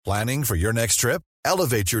Planning for your next trip?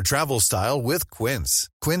 Elevate your travel style with Quince.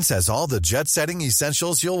 Quince has all the jet-setting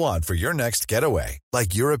essentials you'll want for your next getaway,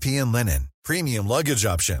 like European linen, premium luggage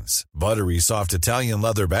options, buttery soft Italian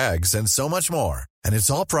leather bags, and so much more. And it's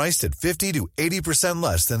all priced at 50 to 80%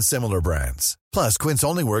 less than similar brands. Plus, Quince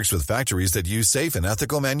only works with factories that use safe and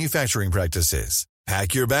ethical manufacturing practices.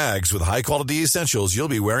 Pack your bags with high-quality essentials you'll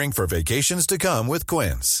be wearing for vacations to come with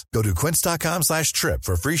Quince. Go to quince.com/trip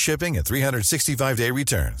for free shipping and 365-day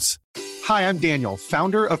returns. Hi, I'm Daniel,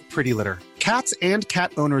 founder of Pretty Litter. Cats and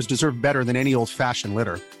cat owners deserve better than any old-fashioned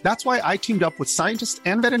litter. That's why I teamed up with scientists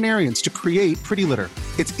and veterinarians to create Pretty Litter.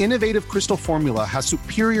 Its innovative crystal formula has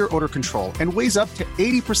superior odor control and weighs up to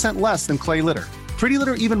 80% less than clay litter. Pretty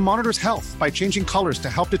Litter even monitors health by changing colors to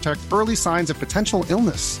help detect early signs of potential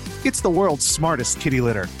illness. It's the world's smartest kitty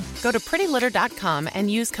litter. Go to prettylitter.com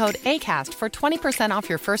and use code ACAST for 20% off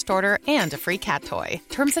your first order and a free cat toy.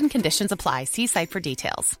 Terms and conditions apply. See site for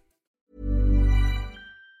details.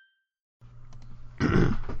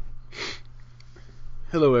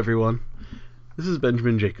 Hello everyone, this is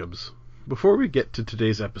Benjamin Jacobs. Before we get to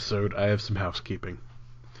today's episode, I have some housekeeping.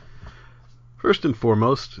 First and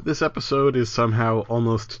foremost, this episode is somehow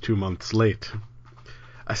almost 2 months late.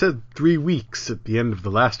 I said 3 weeks at the end of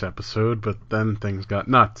the last episode, but then things got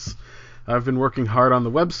nuts. I've been working hard on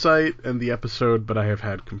the website and the episode, but I have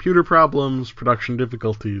had computer problems, production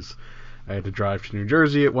difficulties. I had to drive to New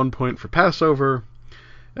Jersey at one point for Passover,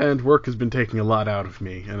 and work has been taking a lot out of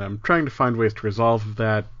me, and I'm trying to find ways to resolve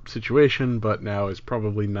that situation, but now is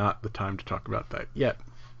probably not the time to talk about that yet.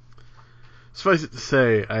 Suffice it to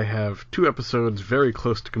say, I have 2 episodes very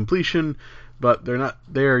close to completion, but they're not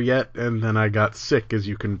there yet, and then I got sick, as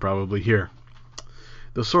you can probably hear.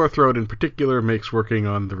 The sore throat in particular makes working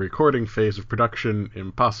on the recording phase of production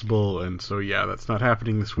impossible, and so yeah, that's not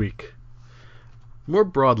happening this week. More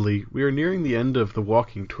broadly, we are nearing the end of the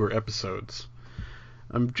walking tour episodes.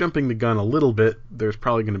 I'm jumping the gun a little bit. There's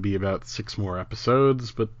probably going to be about 6 more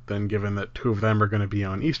episodes, but then given that 2 of them are going to be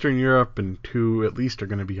on Eastern Europe and 2 at least are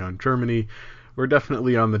going to be on Germany, we're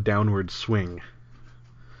definitely on the downward swing.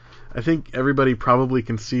 I think everybody probably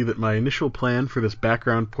can see that my initial plan for this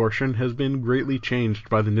background portion has been greatly changed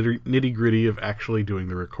by the nitty-gritty of actually doing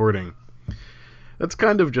the recording. That's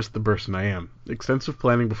kind of just the person I am. Extensive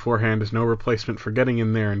planning beforehand is no replacement for getting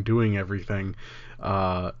in there and doing everything,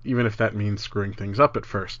 even if that means screwing things up at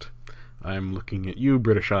first. I'm looking at you,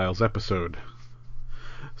 British Isles episode.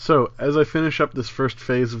 So, as I finish up this first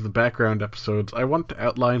phase of the background episodes, I want to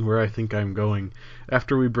outline where I think I'm going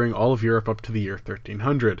after we bring all of Europe up to the year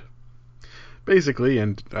 1300. Basically,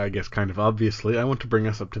 and I guess kind of obviously, I want to bring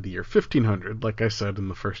us up to the year 1500, like I said in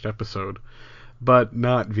the first episode, but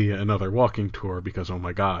not via another walking tour, because oh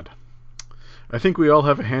my god. I think we all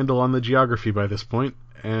have a handle on the geography by this point,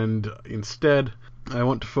 and instead, I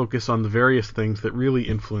want to focus on the various things that really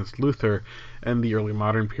influenced Luther and the early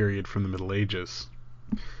modern period from the Middle Ages.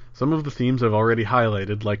 Some of the themes I've already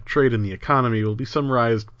highlighted, like trade and the economy, will be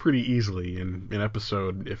summarized pretty easily in an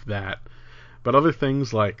episode, if that, but other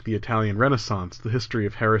things like the Italian Renaissance, the history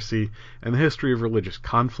of heresy, and the history of religious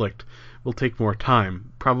conflict will take more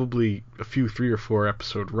time, probably a few 3 or 4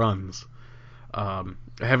 episode runs. I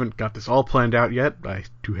haven't got this all planned out yet, I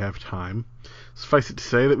do have time. Suffice it to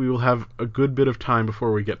say that we will have a good bit of time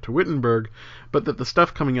before we get to Wittenberg, but that the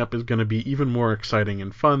stuff coming up is going to be even more exciting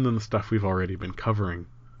and fun than the stuff we've already been covering.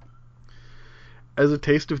 As a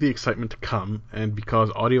taste of the excitement to come, and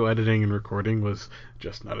because audio editing and recording was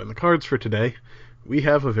just not in the cards for today, we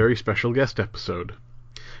have a very special guest episode.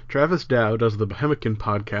 Travis Dow does the Bohemican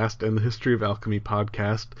podcast and the History of Alchemy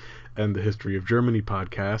podcast and the History of Germany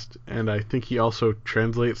podcast, and I think he also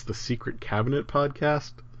translates the Secret Cabinet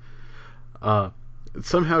podcast.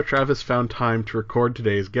 Somehow Travis found time to record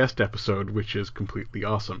today's guest episode, which is completely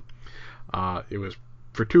awesome. It was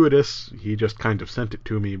fortuitous. He just kind of sent it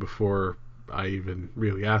to me before I even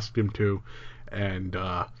really asked him to, and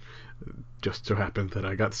just so happened that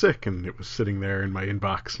I got sick, and it was sitting there in my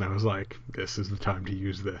inbox, and I was like, this is the time to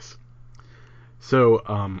use this.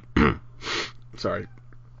 So, sorry.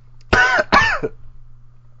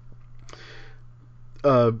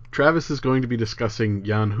 Travis is going to be discussing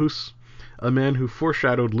Jan Hus, a man who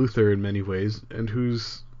foreshadowed Luther in many ways, and who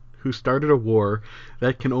started a war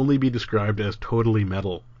that can only be described as totally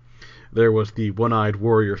metal. There was the one-eyed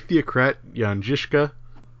warrior theocrat, Jan Žižka,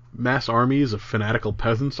 mass armies of fanatical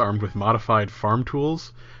peasants armed with modified farm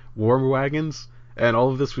tools, war wagons, and all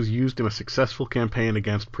of this was used in a successful campaign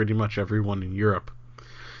against pretty much everyone in Europe.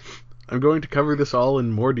 I'm going to cover this all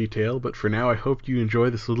in more detail, but for now I hope you enjoy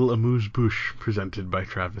this little amuse-bouche presented by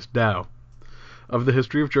Travis Dow, of the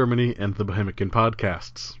History of Germany and the Bohemican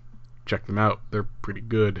podcasts. check them out. They're pretty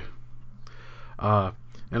good.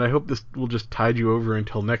 And I hope this will just tide you over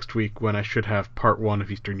until next week when I should have part 1 of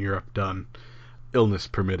Eastern Europe done, illness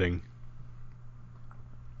permitting.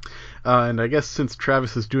 And I guess since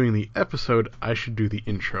Travis is doing the episode, I should do the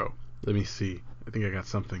intro. Let me see. I think I got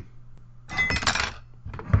something.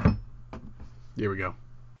 Here we go.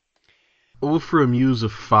 Oh, for a muse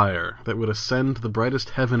of fire that would ascend the brightest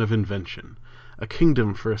heaven of invention, a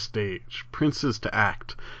kingdom for a stage, princes to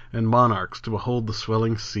act, and monarchs to behold the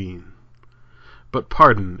swelling scene. But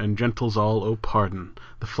pardon, and gentles all, oh pardon,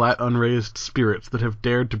 the flat unraised spirits that have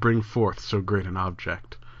dared to bring forth so great an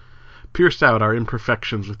object. Pierce out our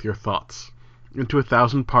imperfections with your thoughts, into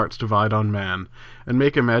 1,000 parts divide on man, and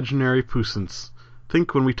make imaginary puissance.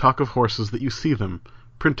 Think when we talk of horses that you see them,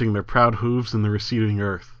 printing their proud hooves in the receding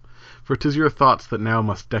earth. For 'tis your thoughts that now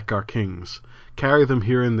must deck our kings, carry them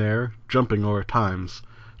here and there, jumping o'er times,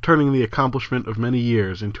 turning the accomplishment of many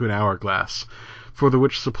years into an hourglass, for the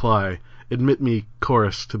which supply admit me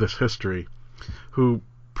chorus to this history, who,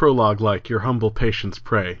 prologue-like, your humble patience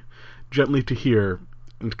pray, gently to hear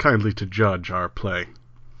and kindly to judge our play.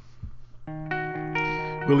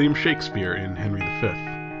 William Shakespeare in Henry V.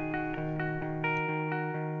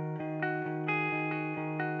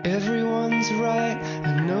 Everyone's right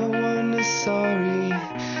and no one is sorry.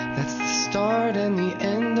 That's the start and the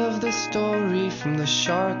end of the story, from the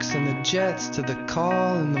sharks and the jets to the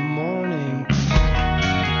call in the morning.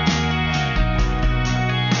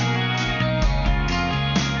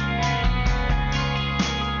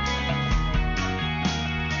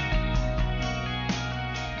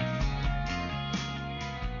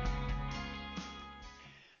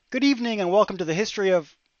 Good evening and welcome to the history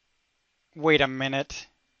of... Wait a minute.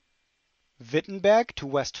 Wittenberg to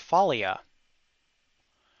Westphalia.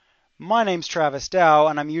 My name's Travis Dow,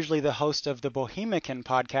 and I'm usually the host of the Bohemican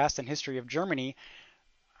podcast and History of Germany.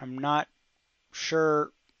 I'm not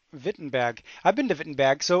sure Wittenberg. I've been to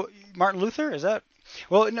Wittenberg, so Martin Luther, is that...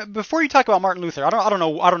 Well, before you talk about Martin Luther, I don't know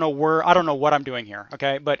what I'm doing here,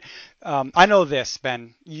 okay? But I know this,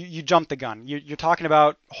 Ben. You jumped the gun. You're talking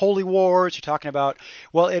about holy wars. You're talking about,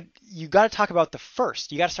 well, you got to talk about the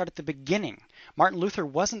first. You got to start at the beginning. Martin Luther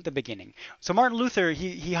wasn't the beginning. So Martin Luther,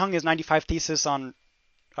 he hung his 95 Thesis on,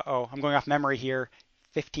 I'm going off memory here,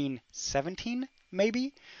 1517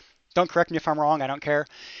 maybe. Don't correct me if I'm wrong. I don't care.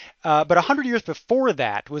 But 100 years before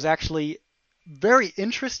that was actually very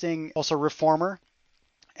interesting, also reformer,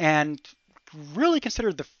 and really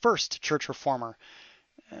considered the first church reformer.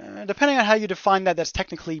 Depending on how you define that, that's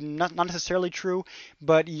technically not necessarily true,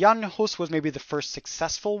 but Jan Hus was maybe the first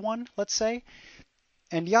successful one, let's say.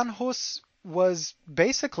 And Jan Hus was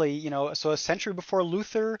basically, so a century before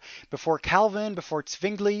Luther, before Calvin, before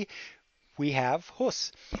Zwingli, we have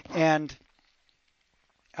Hus. And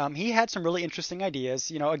he had some really interesting ideas.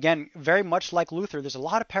 Again, very much like Luther, there's a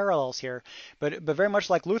lot of parallels here, but very much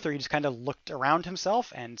like Luther, he just kind of looked around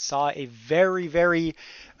himself and saw a very, very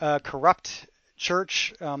corrupt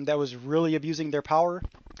church that was really abusing their power.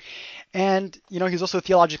 And, he was also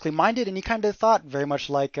theologically minded, and he kind of thought very much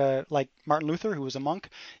like Martin Luther, who was a monk,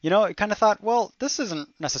 he kind of thought, well, this isn't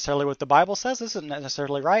necessarily what the Bible says, this isn't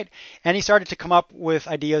necessarily right. And he started to come up with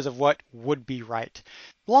ideas of what would be right.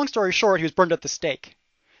 Long story short, he was burned at the stake.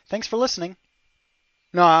 Thanks for listening.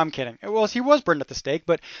 No, I'm kidding. Well, he was burned at the stake,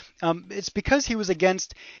 but it's because he was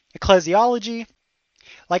against ecclesiology,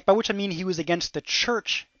 by which I mean he was against the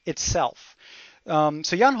church itself. So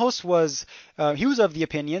Jan Hus was of the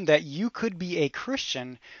opinion that you could be a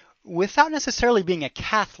Christian without necessarily being a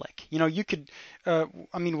Catholic. You could,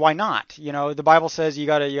 why not? The Bible says you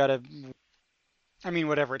gotta.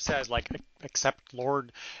 Whatever it says,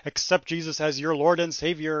 accept Jesus as your Lord and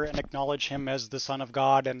Savior and acknowledge him as the Son of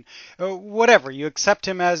God, and whatever. You accept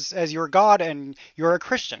him as your God and you're a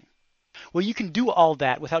Christian. Well, you can do all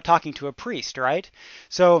that without talking to a priest, right?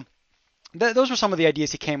 So those were some of the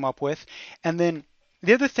ideas he came up with. And then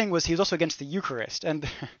the other thing was he was also against the Eucharist. And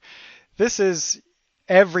this is,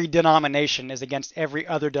 every denomination is against every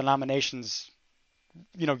other denomination's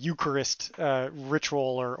Eucharist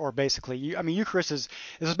ritual, or basically, Eucharist is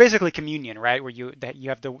basically communion, right? Where you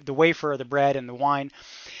have the wafer, the bread, and the wine.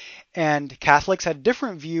 And Catholics had a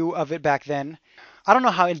different view of it back then. I don't know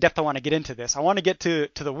how in depth I want to get into this. I want to get to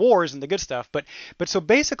the wars and the good stuff, but so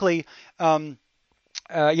basically, the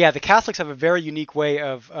Catholics have a very unique way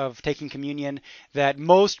of taking communion that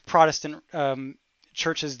most Protestant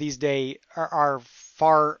churches these days are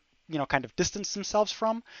far kind of distance themselves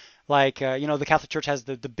from. The Catholic Church has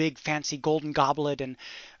the big fancy golden goblet, and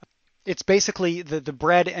it's basically the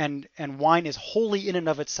bread and wine is holy in and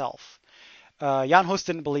of itself. Jan Hus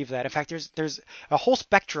didn't believe that. In fact, there's a whole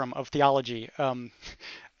spectrum of theology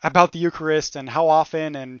about the Eucharist and how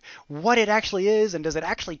often and what it actually is, and does it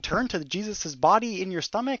actually turn to Jesus' body in your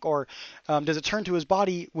stomach, or does it turn to his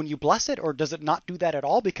body when you bless it, or does it not do that at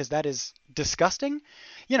all because that is disgusting?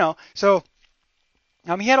 So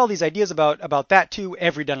he had all these ideas about that too.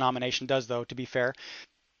 Every denomination does, though, to be fair.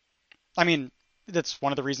 I mean, that's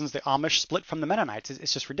one of the reasons the Amish split from the Mennonites.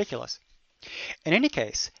 It's just ridiculous. In any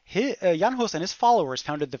case, Jan Hus and his followers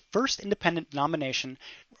founded the first independent denomination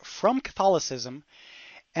from Catholicism,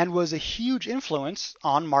 and was a huge influence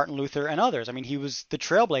on Martin Luther and others. I mean, he was the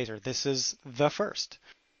trailblazer. This is the first.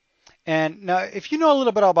 And now, if you know a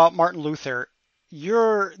little bit about Martin Luther,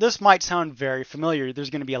 this might sound very familiar. There's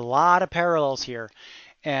going to be a lot of parallels here.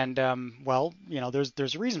 And,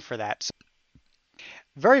 there's a reason for that. So,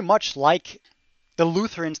 very much like the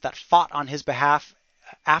Lutherans that fought on his behalf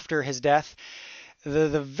after his death,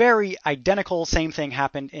 the very identical same thing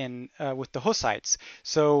happened with the Hussites.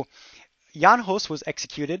 So Jan Hus was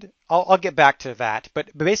executed. I'll get back to that,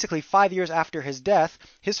 but basically 5 years after his death,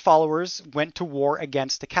 his followers went to war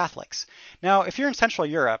against the Catholics. Now, if you're in Central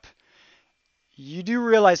Europe, you do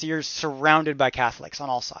realize that you're surrounded by Catholics on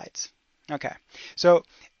all sides. Okay, so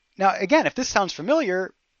now again, if this sounds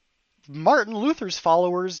familiar, Martin Luther's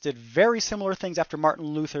followers did very similar things after Martin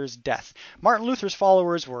Luther's death. Martin Luther's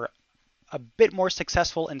followers were a bit more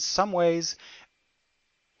successful in some ways.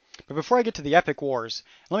 But before I get to the epic wars,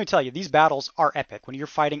 let me tell you, these battles are epic. When you're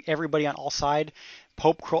fighting everybody on all sides,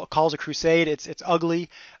 Pope calls a crusade. It's ugly.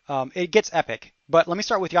 It gets epic. But let me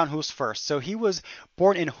start with Jan Hus first. So he was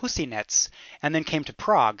born in Husinec and then came to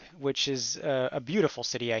Prague, which is a beautiful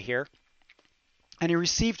city, I hear. And he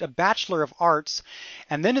received a Bachelor of Arts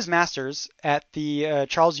and then his Master's at the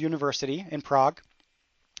Charles University in Prague.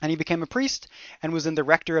 And he became a priest and was then the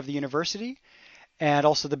rector of the university and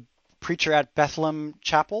also the preacher at Bethlehem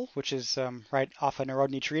Chapel, which is right off of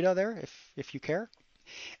Narodny Třída there, if you care.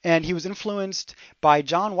 And he was influenced by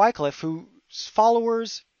John Wycliffe, whose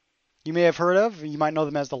followers you may have heard of. You might know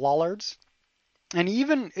them as the Lollards. And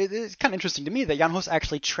it's kind of interesting to me that Jan Hus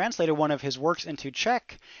actually translated one of his works into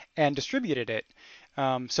Czech and distributed it.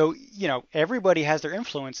 So, everybody has their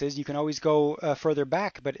influences. You can always go further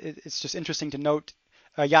back, but it's just interesting to note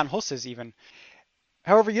Jan Hus's even.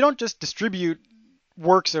 However, you don't just distribute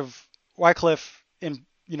works of Wycliffe in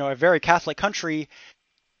a very Catholic country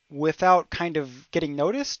without kind of getting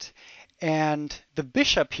noticed. And the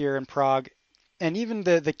bishop here in Prague and even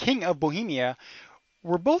the king of Bohemia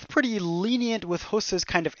were both pretty lenient with Hus's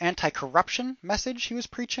kind of anti-corruption message he was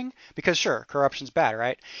preaching, because sure, corruption's bad,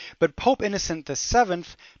 right? But Pope Innocent VII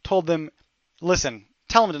told them, listen,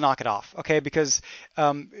 tell him to knock it off, okay? Because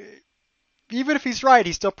even if he's right,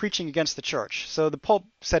 he's still preaching against the church. So the Pope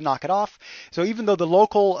said knock it off. So even though the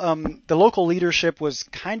local leadership was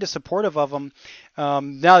kind of supportive of him,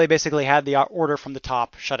 now they basically had the order from the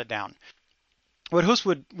top, shut it down. What Hus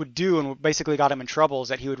would do, and what basically got him in trouble, is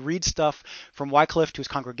that he would read stuff from Wycliffe to his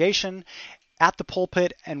congregation at the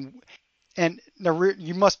pulpit, and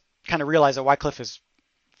you must kind of realize that Wycliffe is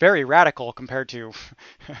very radical compared to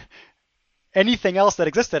anything else that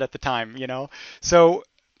existed at the time, So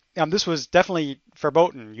this was definitely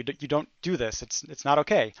verboten. You don't do this. It's not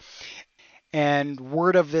okay. And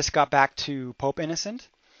word of this got back to Pope Innocent.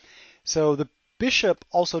 So the bishop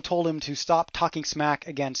also told him to stop talking smack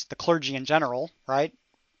against the clergy in general, right?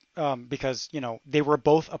 Because, they were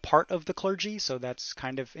both a part of the clergy, so that's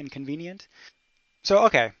kind of inconvenient. So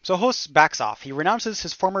Hus backs off. He renounces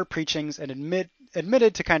his former preachings and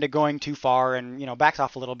admitted to kind of going too far and, backs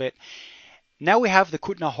off a little bit. Now we have the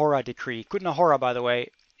Kutná Hora decree. Kutná Hora, by the way,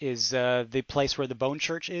 is the place where the Bone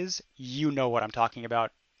Church is. You know what I'm talking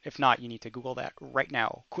about. If not, you need to Google that right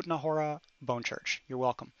now. Kutná Hora Bone Church. You're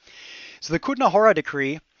welcome. So the Kutná Hora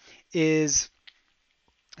decree it's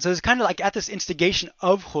kind of like at this instigation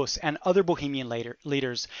of Hus and other Bohemian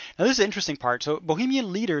leaders. Now this is the interesting part. So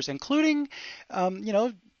Bohemian leaders, including,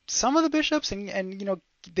 some of the bishops and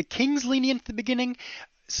the king's lenient at the beginning,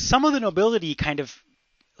 some of the nobility kind of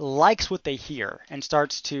likes what they hear and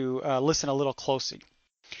starts to listen a little closely.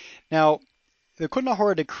 Now, the Kutná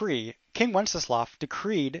Hora decree, King Wenceslav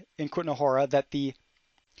decreed in Kutná Hora that the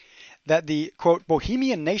quote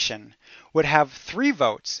Bohemian nation would have 3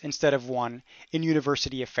 votes instead of 1 in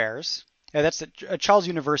university affairs. That's at Charles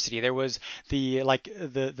University. There was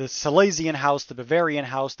the Silesian house, the Bavarian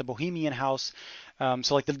house, the Bohemian house.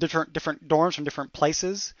 So like the different dorms from different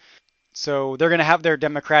places. So they're going to have their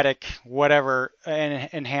democratic whatever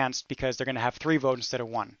enhanced because they're going to have 3 votes instead of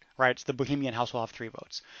 1, right? So the Bohemian house will have 3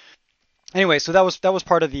 votes. Anyway, so that was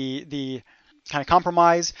part of the kind of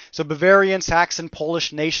compromise. So Bavarian, Saxon,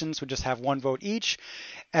 Polish nations would just have 1 vote each.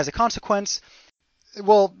 As a consequence,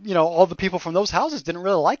 well, all the people from those houses didn't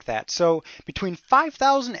really like that. So between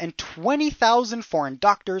 5,000 and 20,000 foreign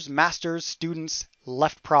doctors, masters, students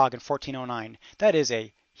left Prague in 1409. That is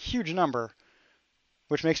a huge number,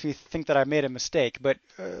 which makes me think that I made a mistake, but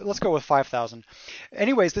let's go with 5,000.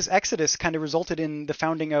 Anyways, this exodus kind of resulted in the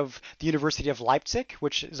founding of the University of Leipzig,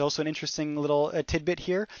 which is also an interesting little tidbit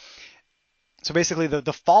here. So basically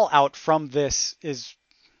the fallout from this is,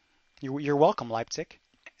 you're welcome, Leipzig.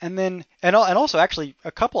 And then, and also actually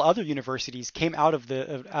a couple other universities came out of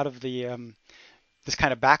the this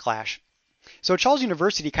kind of backlash. So Charles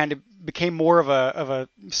University kind of became more of a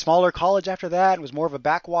smaller college after that. It was more of a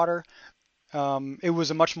backwater. It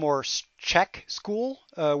was a much more Czech school,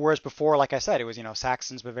 whereas before, like I said, it was,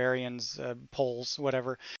 Saxons, Bavarians, Poles,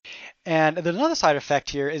 whatever. And there's another side effect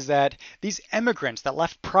here is that these immigrants that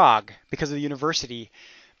left Prague because of the university,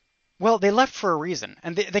 well, they left for a reason,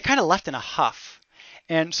 and they kind of left in a huff.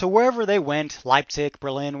 And so wherever they went, Leipzig,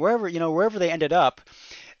 Berlin, wherever they ended up,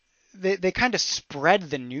 they kind of spread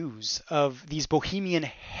the news of these Bohemian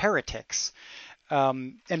heretics.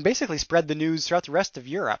 And basically spread the news throughout the rest of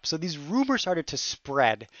Europe. So these rumors started to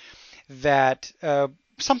spread that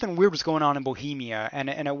something weird was going on in Bohemia, and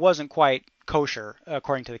it wasn't quite kosher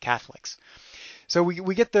according to the Catholics. So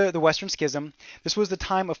we get the Western Schism. This was the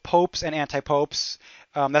time of popes and anti-popes.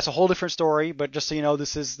 That's a whole different story, but just so you know,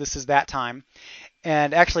 this is that time.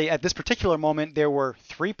 And actually, at this particular moment, there were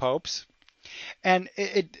 3 popes, and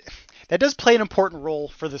that does play an important role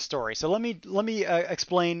for the story. So let me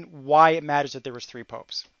explain why it matters that there was 3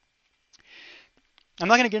 popes. I'm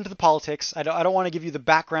not going to get into the politics. I don't want to give you the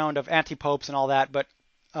background of anti-popes and all that, but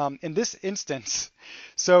in this instance,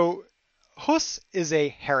 so Hus is a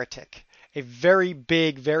heretic, a very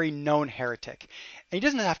big, very known heretic, and he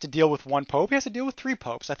doesn't have to deal with 1 pope. He has to deal with 3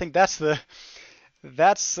 popes. I think that's the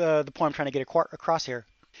point I'm trying to get across here.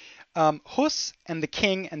 Hus and the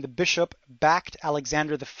king and the bishop backed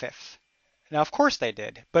Alexander V. Now, of course they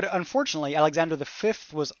did, but unfortunately, Alexander V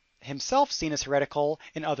was himself seen as heretical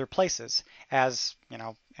in other places, as,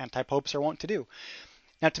 anti-popes are wont to do.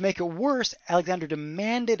 Now, to make it worse, Alexander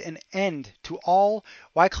demanded an end to all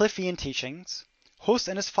Wycliffian teachings. Hus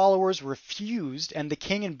and his followers refused, and the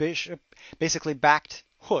king and bishop basically backed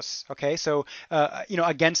Hus. Okay, so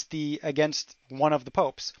against one of the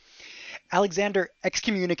popes. Alexander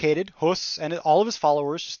excommunicated Hus and all of his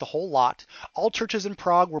followers, just the whole lot. All churches in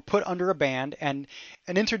Prague were put under a ban, and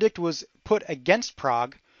an interdict was put against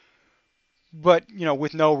Prague, but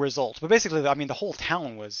with no result. But basically, the whole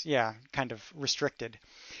town was kind of restricted.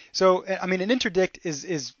 So an interdict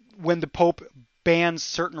is when the Pope bans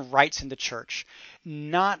certain rites in the church,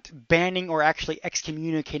 not banning or actually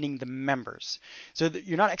excommunicating the members. So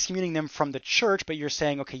you're not excommunicating them from the church, but you're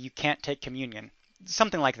saying, okay, you can't take communion.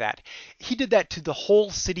 Something like that. He did that to the whole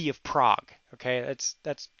city of Prague. Okay,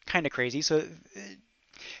 that's kind of crazy. So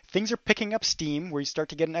things are picking up steam where you start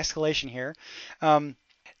to get an escalation here.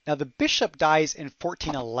 Now the bishop dies in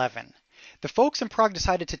 1411. The folks in Prague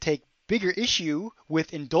decided to take bigger issue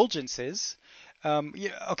with indulgences.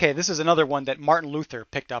 Okay, this is another one that Martin Luther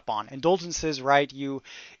picked up on. Indulgences, right?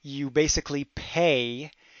 You basically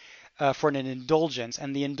pay for an indulgence,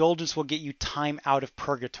 and the indulgence will get you time out of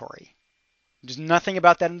purgatory. There's nothing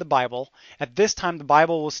about that in the Bible. At this time, the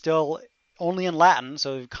Bible was still only in Latin,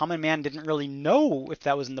 so the common man didn't really know if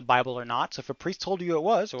that was in the Bible or not. So if a priest told you it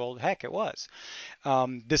was, well, heck, it was.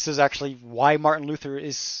 This is actually why Martin Luther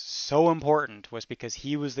is so important, was because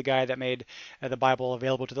he was the guy that made the Bible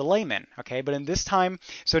available to the layman. Okay, but in this time,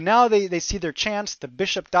 so now they see their chance. The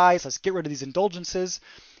bishop dies. Let's get rid of these indulgences.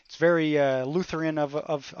 It's very Lutheran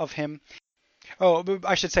of him. Oh,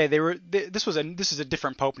 I should say this is a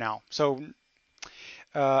different pope now. So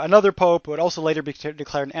another pope would also later be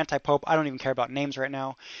declared an anti-pope. I don't even care about names right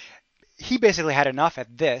now. He basically had enough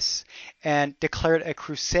at this and declared a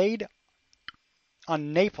crusade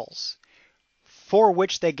on Naples, for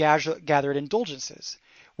which they gathered indulgences,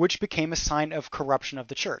 which became a sign of corruption of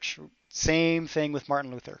the church. Same thing with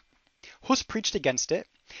Martin Luther. Hus preached against it.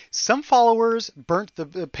 Some followers burnt the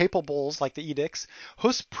papal bulls, like the edicts.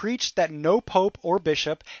 Hus preached that no pope or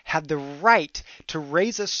bishop had the right to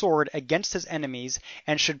raise a sword against his enemies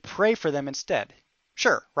and should pray for them instead.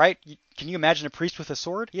 Sure, right? Can you imagine a priest with a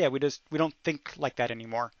sword? Yeah, we don't think like that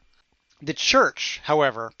anymore. The church,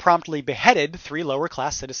 however, promptly beheaded 3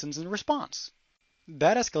 lower-class citizens in response.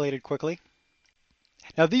 That escalated quickly.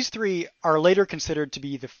 Now, these 3 are later considered to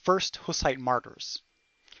be the first Hussite martyrs,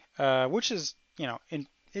 which is,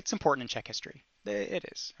 it's important in Czech history. It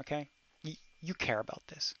is, okay? You care about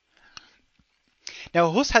this. Now,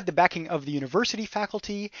 Hus had the backing of the university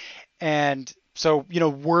faculty, and so,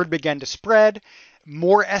 word began to spread.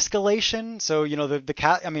 more escalation. So,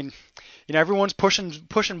 everyone's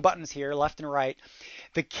pushing buttons here, left and right.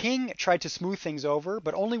 The king tried to smooth things over,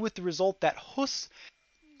 but only with the result that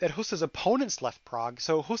Hus's opponents left Prague.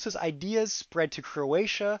 So Hus's ideas spread to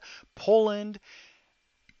Croatia, Poland,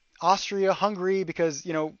 Austria, Hungary, because,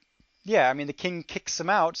 the king kicks them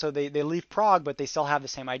out, so they leave Prague, but they still have the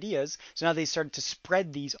same ideas. So now they started to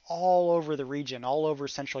spread these all over the region, all over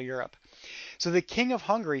Central Europe. So the king of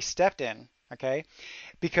Hungary stepped in, okay,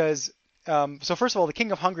 because, so first of all, the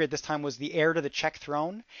king of Hungary at this time was the heir to the Czech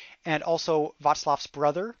throne and also Václav's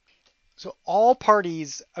brother. So all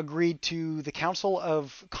parties agreed to the Council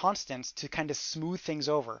of Constance to kind of smooth things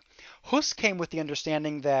over. Hus came with the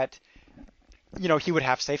understanding that, he would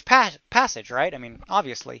have safe passage, right? I mean,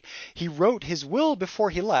 obviously. He wrote his will before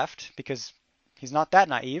he left, because he's not that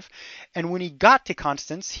naive. And when he got to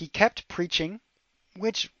Constance, he kept preaching,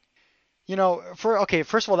 which, first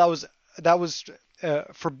of all, that was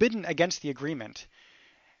forbidden against the agreement.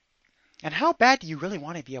 And how bad do you really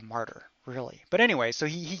want to be a martyr, really? But anyway, so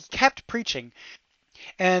he kept preaching,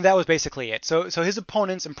 and that was basically it. So his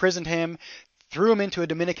opponents imprisoned him, threw him into a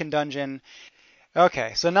Dominican dungeon.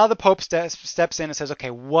 Okay, so now the Pope steps in and says,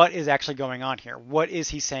 okay, what is actually going on here? What is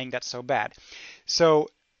he saying that's so bad? So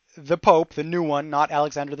the Pope, the new one, not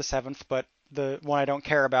Alexander VII, but the one I don't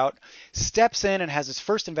care about, steps in and has his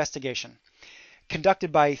first investigation,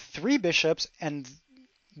 conducted by 3 bishops, and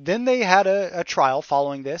then they had a trial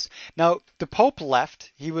following this. Now, the Pope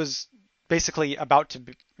left. He was basically about to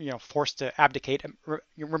be, forced to abdicate.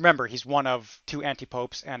 Remember, he's one of 2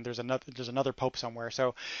 anti-popes, and there's another pope somewhere.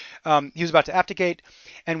 So he was about to abdicate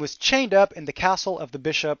and was chained up in the castle of the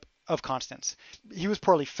Bishop of Constance. He was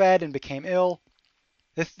poorly fed and became ill.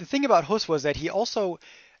 The thing about Hus was that he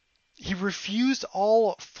refused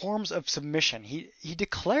all forms of submission. He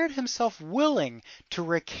declared himself willing to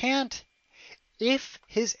recant if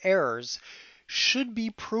his errors should be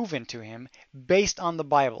proven to him based on the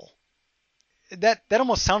Bible. That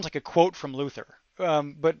almost sounds like a quote from Luther,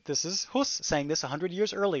 but this is Hus saying this 100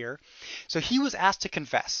 years earlier. So he was asked to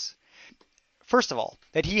confess, first of all,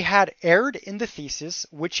 that he had erred in the thesis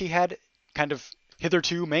which he had kind of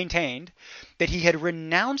hitherto maintained, that he had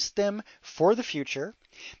renounced them for the future,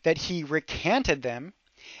 that he recanted them,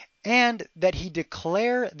 and that he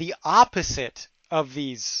declare the opposite of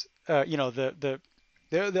these, the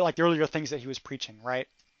earlier things that he was preaching, right?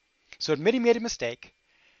 So admit he made a mistake,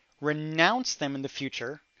 renounce them in the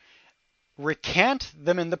future, recant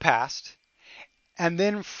them in the past, and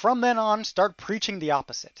then from then on start preaching the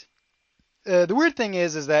opposite. The weird thing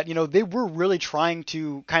is that, they were really trying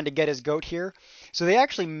to kind of get his goat here. So they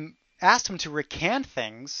actually asked him to recant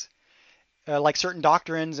things, like certain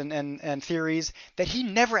doctrines and theories that he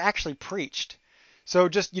never actually preached. So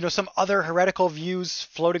just, some other heretical views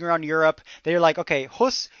floating around Europe. They're like, okay,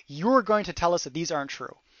 Hus, you're going to tell us that these aren't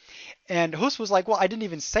true. And Hus was like, well, I didn't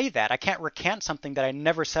even say that. I can't recant something that I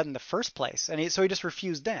never said in the first place. And so he just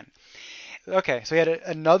refused then. Okay, so he had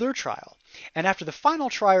another trial. And after the final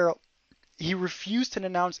trial, he refused to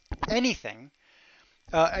denounce anything.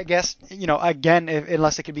 I guess, again,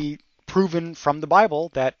 unless it could be proven from the Bible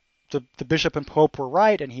that the bishop and pope were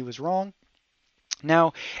right and he was wrong.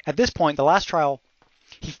 Now, at this point, the last trial,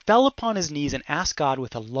 he fell upon his knees and asked God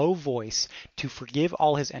with a low voice to forgive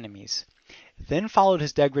all his enemies. Then followed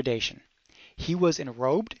his degradation. He was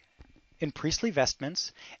enrobed in priestly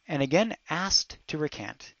vestments and again asked to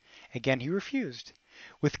recant. Again he refused.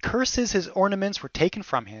 With curses his ornaments were taken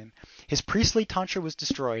from him, his priestly tonsure was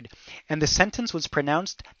destroyed, and the sentence was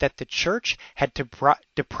pronounced that the church had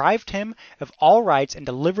deprived him of all rights and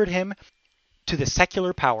delivered him to the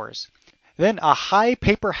secular powers. Then a high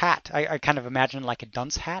paper hat, I kind of imagine like a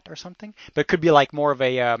dunce hat or something, but it could be like more of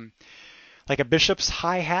a like a bishop's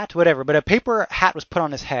high hat, whatever. But a paper hat was put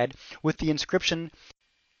on his head with the inscription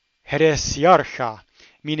Heresiarcha,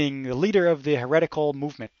 meaning the leader of the heretical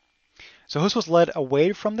movement. So Hus was led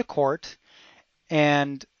away from the court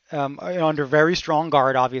and under very strong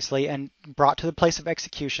guard, obviously, and brought to the place of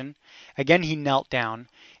execution. Again he knelt down,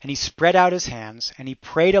 and he spread out his hands, and he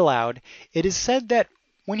prayed aloud. It is said that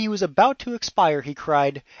when he was about to expire, he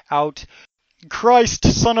cried out, "Christ,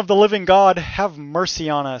 Son of the living God, have mercy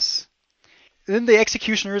on us." Then the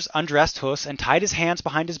executioners undressed Hus and tied his hands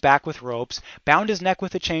behind his back with ropes, bound his neck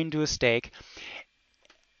with a chain to a stake,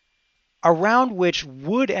 around which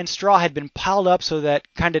wood and straw had been piled up so that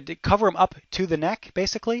kind of to cover him up to the neck,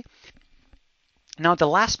 basically. Now, at the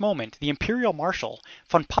last moment, the imperial marshal,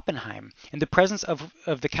 von Pappenheim, in the presence of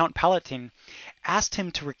the Count Palatine, asked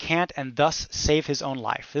him to recant and thus save his own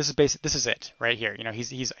life. This is it right here.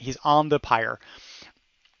 He's on the pyre.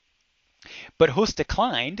 But Hus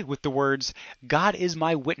declined with the words, "God is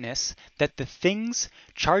my witness that the things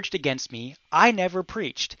charged against me I never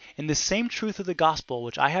preached, in the same truth of the gospel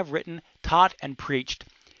which I have written, taught, and preached,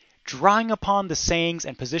 drawing upon the sayings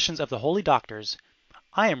and positions of the holy doctors,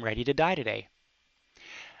 I am ready to die today."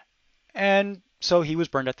 And so he was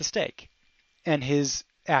burned at the stake, and his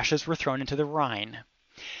ashes were thrown into the Rhine.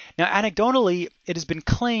 Now, anecdotally, it has been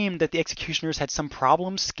claimed that the executioners had some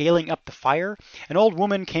problems scaling up the fire. An old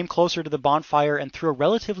woman came closer to the bonfire and threw a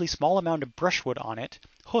relatively small amount of brushwood on it.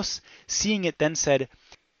 Hus, seeing it, then said,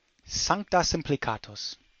 "Sancta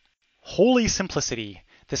Simplicatus," holy simplicity.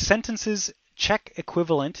 The sentence's Czech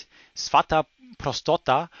equivalent, "Svata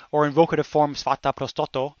prostota," or in vocative form, "Svata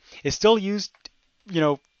prostoto," is still used,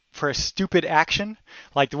 for a stupid action,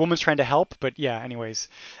 like the woman's trying to help, but yeah, anyways.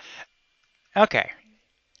 Okay,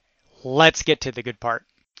 let's get to the good part.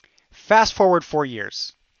 Fast forward 4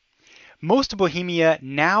 years. Most of Bohemia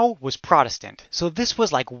now was Protestant, so this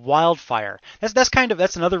was like wildfire.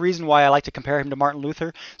 That's another reason why I like to compare him to Martin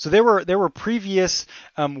Luther. So there were previous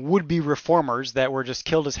would-be reformers that were just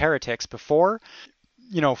killed as heretics before.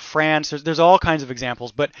 France. There's all kinds of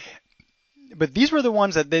examples, but these were the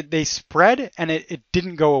ones that they spread and it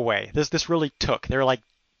didn't go away. This really took. They were like,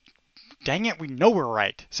 dang it, we know we're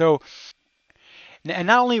right. So, and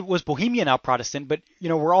not only was Bohemia now Protestant, but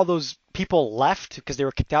were all those people left because they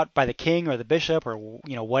were kicked out by the king or the bishop or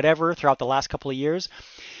whatever throughout the last couple of years.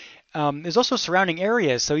 There's also surrounding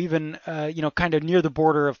areas. So even kind of near the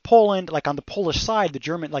border of Poland, like on the Polish side, the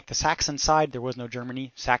German, like the Saxon side, there was no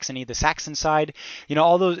Germany, Saxony, the Saxon side,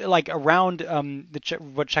 all those like around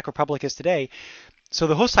what Czech Republic is today. So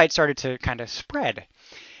the Hussites started to kind of spread.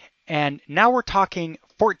 And now we're talking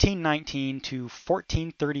 1419 to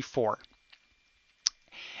 1434.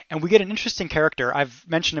 And we get an interesting character. I've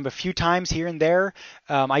mentioned him a few times here and there.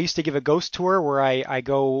 I used to give a ghost tour where I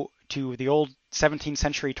go to the old 17th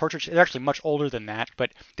century torture. They're actually much older than that,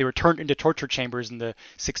 but they were turned into torture chambers in the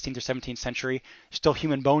 16th or 17th century. Still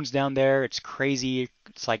human bones down there. It's crazy.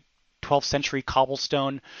 It's like 12th century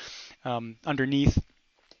cobblestone underneath.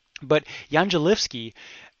 But Jan Želivský,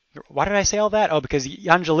 why did I say all that? Oh, because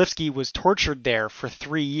Jan Želivský was tortured there for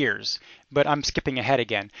 3 years. But I'm skipping ahead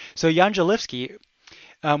again. So Jan Želivský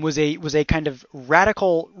was a kind of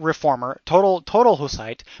radical reformer, total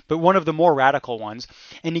Hussite, but one of the more radical ones,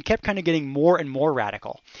 and he kept kind of getting more and more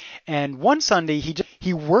radical. And one Sunday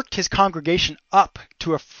he worked his congregation up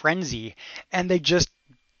to a frenzy, and they just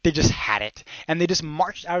had it, and they just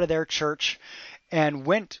marched out of their church and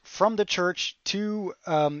went from the church to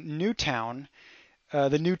Newtown,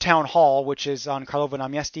 the new town hall, which is on Karlovo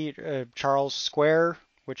Náměstí, Charles Square,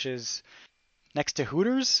 which is next to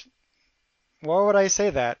Hooters. Why would I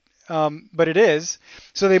say that? But it is.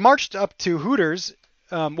 So they marched up to Hooters,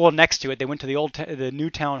 next to it. They went to the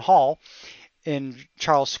new town hall in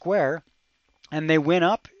Charles Square, and they went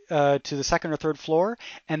up to the second or third floor,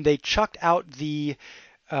 and they chucked out the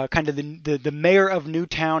the mayor of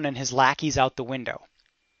Newtown and his lackeys out the window.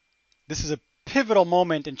 This is a pivotal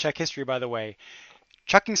moment in Czech history, by the way.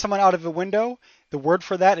 Chucking someone out of a window, the word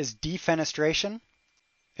for that is defenestration.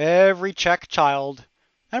 Every Czech child,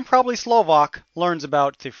 and probably Slovak, learns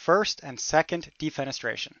about the first and second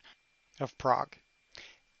defenestration of Prague.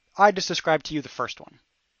 I just described to you the first one.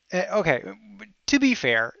 Okay, to be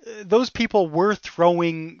fair, those people were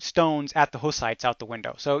throwing stones at the Hussites out the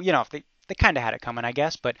window. So, they kind of had it coming, I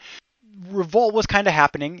guess, but revolt was kind of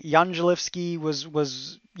happening. Jan Želivský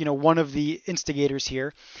was one of the instigators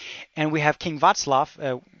here. And we have King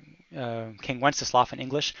Václav, King Wenceslav in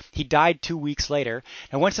English. He died 2 weeks later.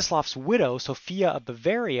 And Wenceslav's widow, Sophia of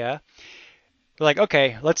Bavaria, were like,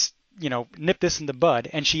 okay, let's, nip this in the bud.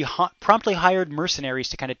 And she promptly hired mercenaries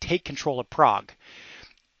to kind of take control of Prague,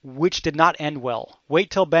 which did not end well. Wait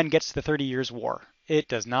till Ben gets to the 30 Years' War. It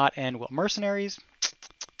does not end well. Mercenaries,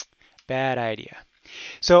 bad idea.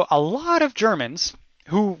 So a lot of Germans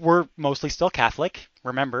who were mostly still Catholic,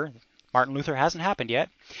 remember, Martin Luther hasn't happened yet,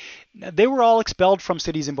 they were all expelled from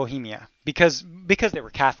cities in Bohemia because they were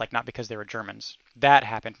Catholic, not because they were Germans. That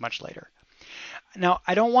happened much later. Now,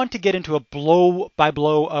 I don't want to get into a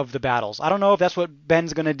blow-by-blow of the battles. I don't know if that's what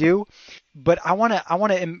Ben's going to do, but I want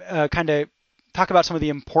to kind of talk about some of the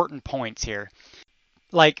important points here.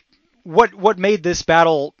 Like, what made this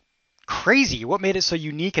battle crazy? What made it so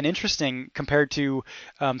unique and interesting compared to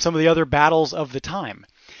some of the other battles of the time?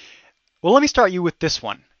 Well, let me start you with this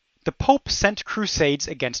one. The Pope sent crusades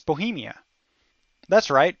against Bohemia. That's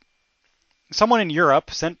right. Someone in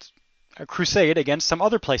Europe sent a crusade against some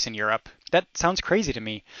other place in Europe. That sounds crazy to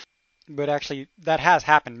me. But actually, that has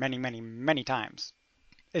happened many, many, many times.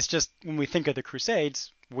 It's just when we think of the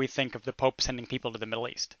crusades, we think of the Pope sending people to the Middle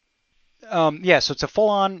East. yeah, so it's a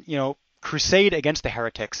full-on, crusade against the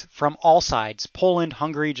heretics from all sides. Poland,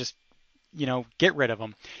 Hungary, just, get rid of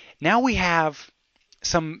them. Now we have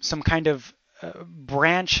some kind of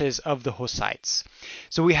branches of the Hussites.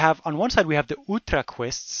 So we have, on one side, we have the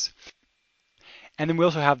Utraquists, and then we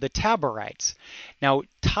also have the Taborites. Now,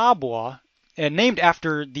 Tabor, named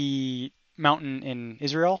after the mountain in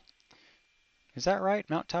Israel. Is that right?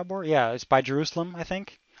 Mount Tabor? Yeah, it's by Jerusalem, I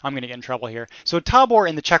think. I'm going to get in trouble here. So Tabor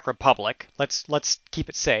in the Czech Republic, let's keep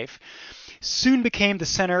it safe, soon became the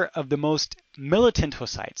center of the most militant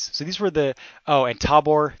Hussites. So these were and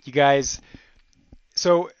Tabor, you guys.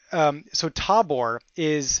 So Tabor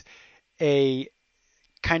is a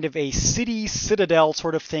kind of a city citadel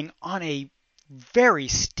sort of thing on a very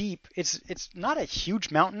steep, it's not a huge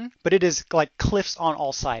mountain, but it is like cliffs on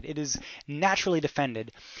all sides. It is naturally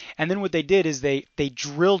defended. And then what they did is they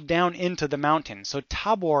drilled down into the mountain. So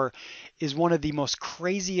Tabor is one of the most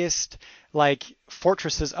craziest like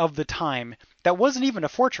fortresses of the time. That wasn't even a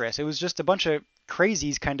fortress. It was just a bunch of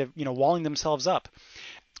crazies kind of, walling themselves up.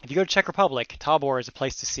 If you go to Czech Republic, Tabor is a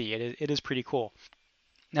place to see. It is pretty cool.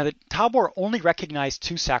 Now, the Tabor only recognized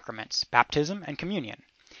two sacraments, baptism and communion.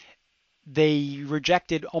 They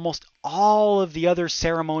rejected almost all of the other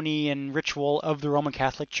ceremony and ritual of the Roman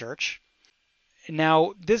Catholic Church.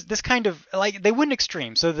 Now, this kind of, like, they went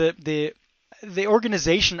extreme. So the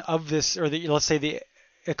organization of this, or let's say the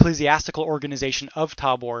ecclesiastical organization of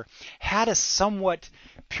Tabor, had a somewhat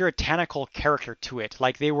puritanical character to it.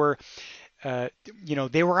 Like they were,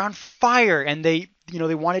 they were on fire, and they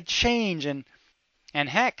wanted change, and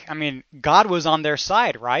heck, I mean, God was on their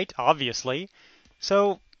side, right? Obviously.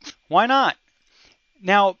 So why not?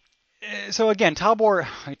 Now, so again, Tabor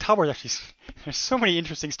actually, there's so many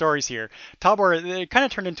interesting stories here. Tabor, it kind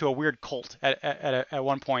of turned into a weird cult at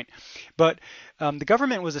one point. But the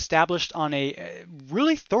government was established on a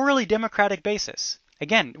really thoroughly democratic basis.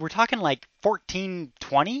 Again, we're talking like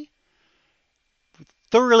 1420?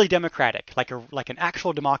 Thoroughly democratic, like an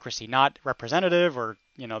actual democracy, not representative or,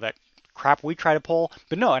 that crap we try to pull.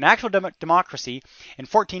 But no, an actual democracy in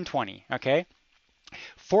 1420, okay?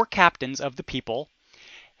 4 captains of the people,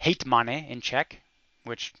 Hetmane in Czech,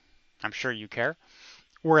 which I'm sure you care,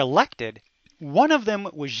 were elected. One of them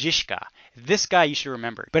was Žižka. This guy you should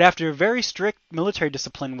remember. But after a very strict military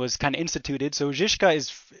discipline was kind of instituted, so Žižka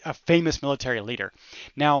is a famous military leader.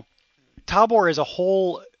 Now, Tabor is a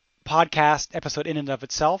whole podcast episode in and of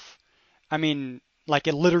itself. I mean, like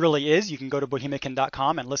it literally is. You can go to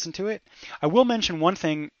bohemican.com and listen to it. I will mention one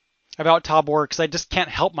thing about Tabor because I just can't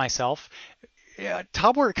help myself.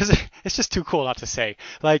 Tabor, because it's just too cool not to say.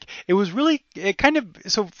 Like, it was really,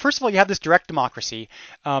 so first of all, you have this direct democracy.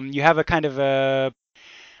 You have a kind of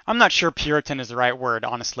I'm not sure Puritan is the right word,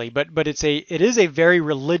 honestly, but it is a very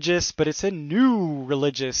religious, but it's a new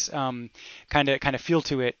religious kind of feel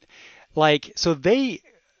to it. Like, so they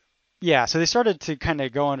started to kind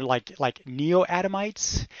of go into like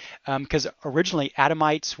Neo-Adamites, because originally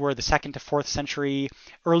Adamites were the 2nd to 4th century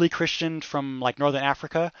early Christians from like northern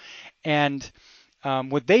Africa, and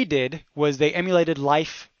what they did was they emulated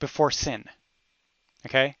life before sin.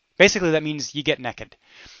 Okay, basically that means you get naked.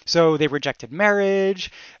 So they rejected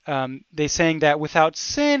marriage. They saying that without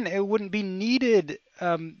sin it wouldn't be needed,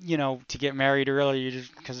 to get married early,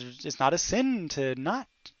 because it's not a sin to not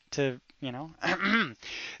to.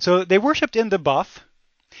 So they worshipped in the buff,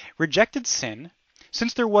 rejected sin,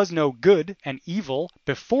 since there was no good and evil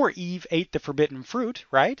before Eve ate the forbidden fruit,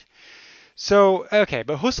 right? So, okay,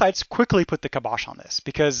 but Hussites quickly put the kibosh on this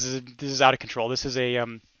because this is out of control. This is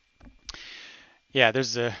Ben,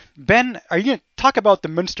 are you going to talk about the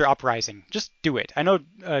Münster uprising? Just do it. I know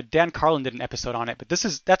Dan Carlin did an episode on it, but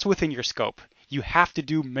that's within your scope. You have to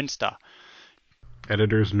do Münster.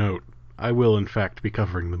 Editor's note. I will, in fact, be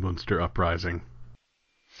covering the Münster uprising.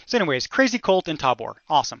 So anyways, crazy cult in Tabor.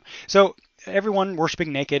 Awesome. So everyone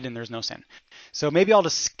worshiping naked and there's no sin. So maybe I'll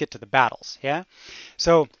just get to the battles, yeah?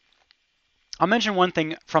 So I'll mention one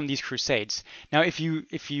thing from these crusades. Now, if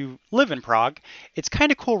you live in Prague, it's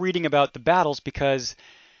kind of cool reading about the battles because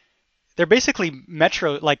they're basically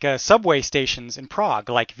subway stations in Prague,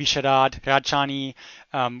 like Vyšehrad, Hradčany,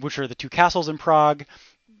 which are the 2 castles in Prague.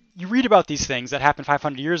 You read about these things that happened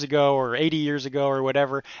 500 years ago or 80 years ago or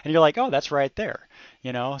whatever, and you're like, oh, that's right there,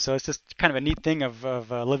 So it's just kind of a neat thing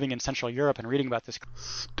of living in Central Europe and reading about this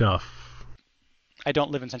stuff. I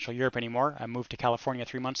don't live in Central Europe anymore. I moved to California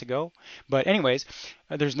 3 months ago. But anyways,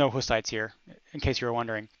 there's no Hussites here, in case you were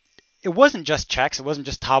wondering. it wasn't just Czechs. It wasn't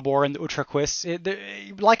just Tabor and the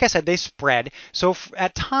Utraquists. Like I said, they spread. So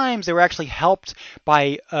at times they were actually helped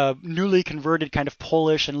by newly converted kind of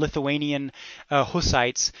Polish and Lithuanian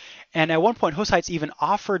Hussites. And at one point, Hussites even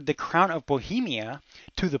offered the crown of Bohemia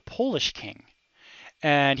to the Polish king.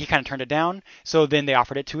 And he kind of turned it down. So then they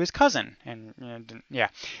offered it to his cousin. And yeah.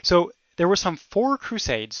 So there were some 4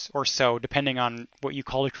 crusades or so, depending on what you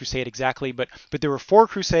call a crusade exactly. But there were 4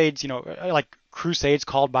 crusades, like crusades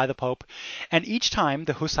called by the Pope. And each time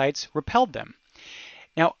the Hussites repelled them.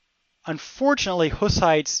 Now, unfortunately,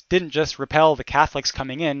 Hussites didn't just repel the Catholics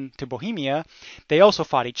coming in to Bohemia. They also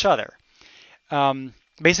fought each other.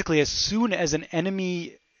 Basically, as soon as an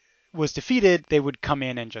enemy was defeated, they would come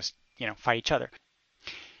in and just, fight each other.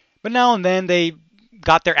 But now and then they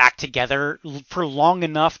got their act together for long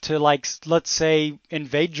enough to, let's say,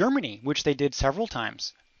 invade Germany, which they did several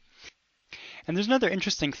times. And there's another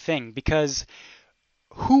interesting thing, because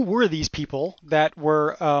who were these people that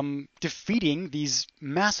were defeating these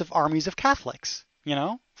massive armies of Catholics?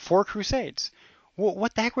 4 crusades.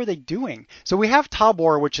 What the heck were they doing? So we have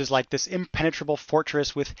Tabor, which is like this impenetrable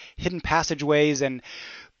fortress with hidden passageways, and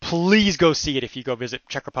please go see it if you go visit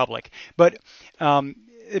Czech Republic. But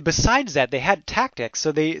besides that, they had tactics.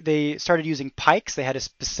 So they started using pikes. They had a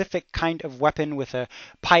specific kind of weapon with a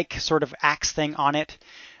pike sort of axe thing on it.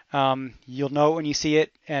 You'll know when you see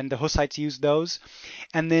it, and the Hussites used those.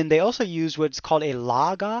 And then they also used what's called a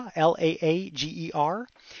Lager, Laager.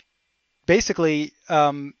 Basically,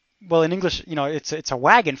 well, in English, it's a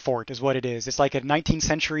wagon fort is what it is. It's like a 19th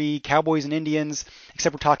century cowboys and Indians,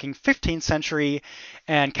 except we're talking 15th century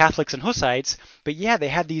and Catholics and Hussites. But yeah, they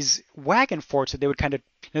had these wagon forts that they would kind of,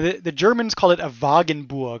 the Germans call it a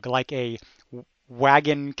Wagenburg, like a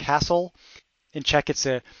wagon castle. In Czech, it's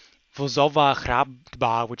a Vozowa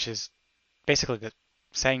Hrabba, which is basically the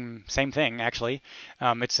same thing, actually.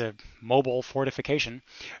 It's a mobile fortification.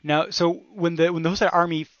 Now, so when the Hussite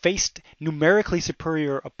army faced numerically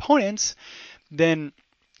superior opponents, then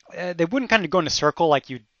they wouldn't kind of go in a circle like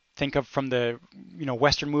you'd think of from the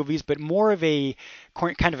Western movies, but more of a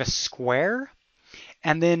kind of a square.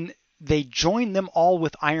 And then they joined them all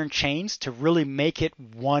with iron chains to really make it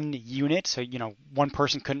one unit. So, one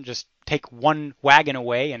person couldn't just take one wagon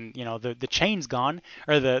away and, the chain's gone,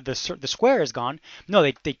 or the square is gone. No,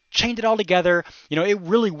 they chained it all together. It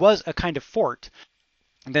really was a kind of fort.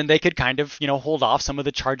 And then they could kind of, hold off some of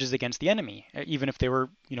the charges against the enemy, even if they were,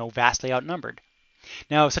 vastly outnumbered.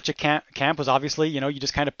 Now, such a camp was obviously, you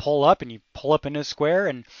just kind of pull up and you pull up in a square,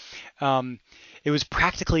 and it was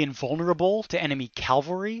practically invulnerable to enemy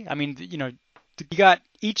cavalry. I mean, you got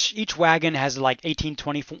each wagon has like 18,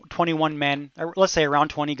 20, 21 men, or let's say around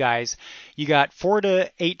 20 guys. You got 4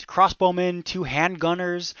 to 8 crossbowmen, 2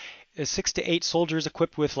 handgunners, 6 to 8 soldiers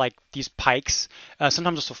equipped with like these pikes,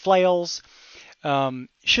 sometimes also flails,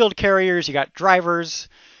 shield carriers. You got drivers,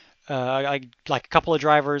 like a couple of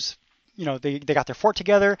drivers. They got their fort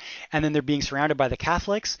together, and then they're being surrounded by the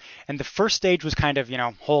Catholics. And the first stage was kind of,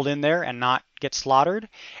 hold in there and not get slaughtered.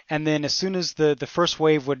 And then as soon as the first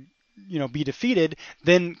wave would, be defeated,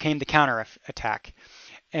 then came the counter attack.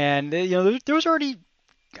 And, there was already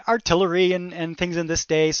artillery and things in this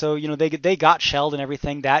day. So, they got shelled and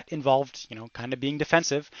everything. That involved, kind of being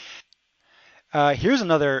defensive. Here's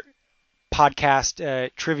another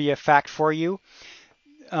podcast trivia fact for you.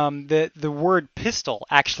 The word pistol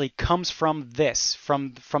actually comes from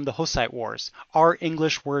the Hussite Wars, our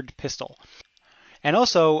English word pistol. And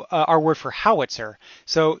also our word for howitzer.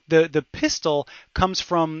 So the pistol comes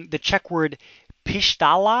from the Czech word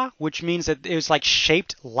pištala, which means that it was like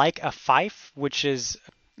shaped like a fife, which is,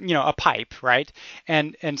 a pipe, right?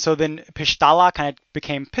 And so then pištala kind of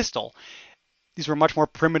became pistol. These were much more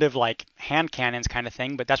primitive, like hand cannons kind of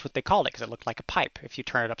thing, but that's what they called it because it looked like a pipe if you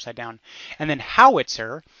turn it upside down. And then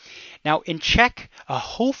howitzer. Now in Czech, a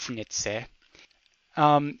hofnice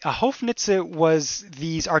was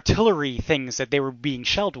these artillery things that they were being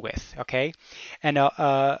shelled with, okay? And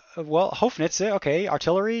hofnice, okay,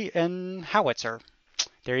 artillery and howitzer.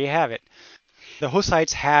 There you have it. The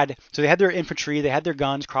Hussites they had their infantry, they had their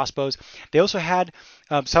guns, crossbows. They also had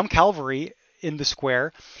some cavalry in the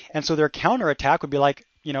square, and so their counterattack would be like,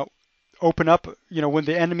 open up, when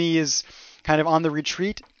the enemy is kind of on the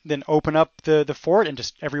retreat, then open up the fort and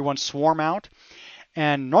just everyone swarm out.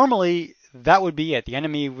 And normally that would be it. The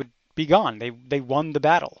enemy would be gone. They won the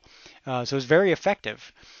battle. So it was very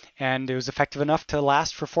effective, and it was effective enough to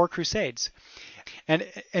last for 4 crusades. And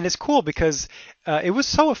it's cool because it was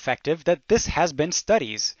so effective that this has been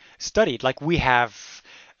studied. Like we have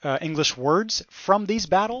English words from these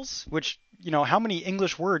battles, which, how many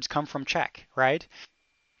English words come from Czech, right?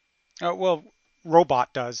 Well,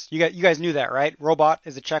 robot does. You guys knew that, right? Robot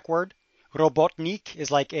is a Czech word. Robotnik is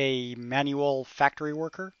like a manual factory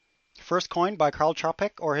worker. First coined by Karl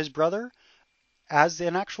Čapek or his brother as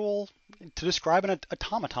an actual, to describe an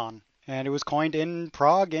automaton. And it was coined in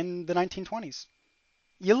Prague in the 1920s.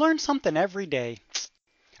 You learn something every day.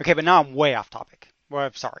 Okay, but now I'm way off topic. Well,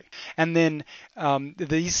 I'm sorry. And then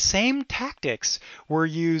these same tactics were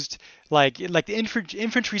used like the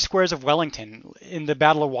infantry squares of Wellington in the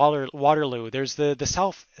Battle of Waterloo. There's the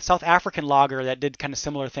South African lager that did kind of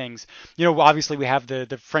similar things. You know, obviously we have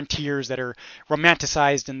the frontiers that are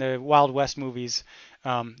romanticized in the Wild West movies,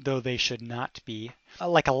 though they should not be.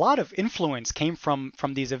 Like a lot of influence came from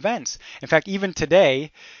these events. In fact, even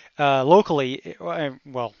today, locally,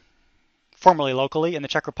 well, formerly locally in the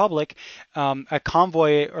Czech Republic, a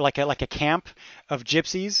convoy or like a camp of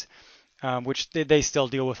gypsies, which they still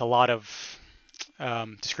deal with a lot of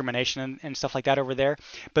discrimination and stuff like that over there.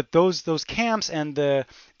 But those camps and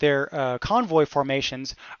their convoy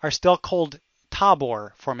formations are still called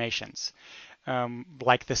Tabor formations,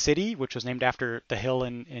 like the city, which was named after the hill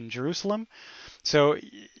in Jerusalem. So,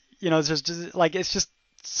 you know, it's just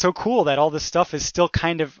so cool that all this stuff is still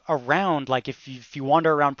kind of around. Like if you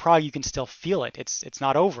wander around Prague, you can still feel it. It's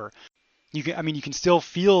not over. You can still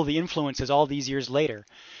feel the influences all these years later.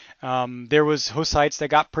 There was Hussites that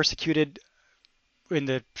got persecuted in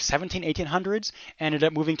the 1800s, ended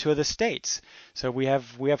up moving to the States. So we have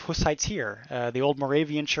Hussites here, the old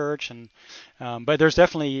Moravian church, and but there's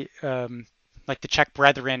definitely like the Czech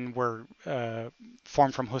Brethren were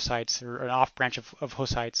formed from Hussites, or an off branch of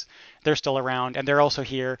Hussites. They're still around, and they're also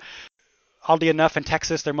here. Oddly enough, in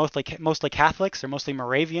Texas, they're mostly Catholics. They're mostly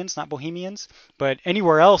Moravians, not Bohemians. But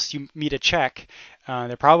anywhere else you meet a Czech,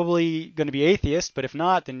 they're probably going to be atheists. But if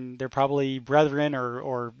not, then they're probably Brethren,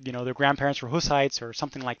 or you know, their grandparents were Hussites or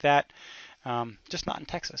something like that. Just not in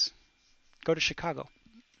Texas. Go to Chicago.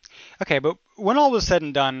 Okay, but when all was said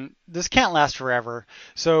and done, this can't last forever,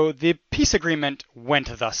 so the peace agreement went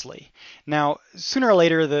thusly. Now, sooner or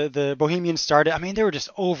later, the Bohemians started, they were just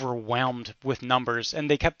overwhelmed with numbers, and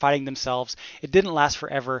they kept fighting themselves. It didn't last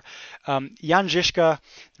forever. Jan Žižka,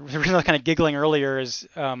 the reason I was kind of giggling earlier is,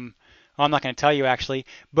 I'm not going to tell you actually,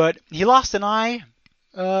 but he lost an eye.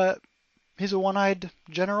 He's a one-eyed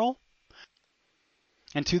general.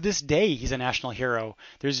 And to this day, he's a national hero.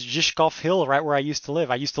 There's Žižkov Hill right where I used to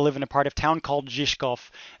live. I used to live in a part of town called Žižkov.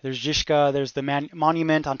 There's Žižka, there's the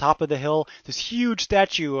monument on top of the hill, this huge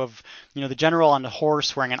statue of, the general on the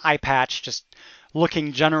horse wearing an eye patch, just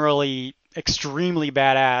looking generally extremely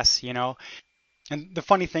badass, And the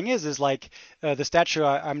funny thing is like the statue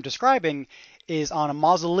I'm describing is on a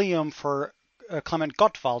mausoleum for Klement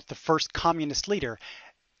Gottwald, the first communist leader.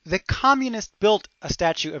 The communists built a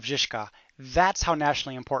statue of Žižka. That's how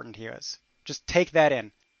nationally important he is. Just take that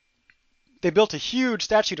in. They built a huge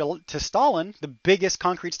statue to Stalin, the biggest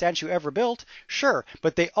concrete statue ever built, sure,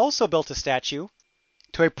 but they also built a statue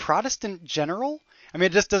to a Protestant general?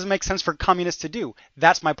 It just doesn't make sense for communists to do.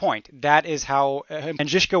 That's my point. That is how, and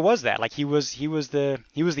Žižka was that. Like he was the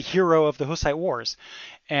hero of the Hussite Wars,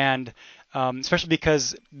 and especially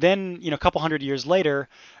because then, a couple hundred years later,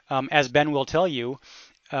 as Ben will tell you,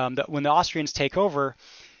 that when the Austrians take over,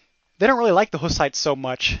 they don't really like the Hussites so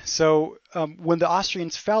much. So when the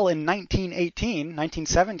Austrians fell in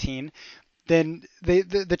 1917, then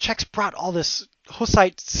the Czechs brought all this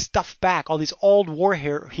Hussite stuff back, all these old war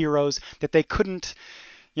heroes that they couldn't,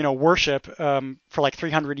 worship for like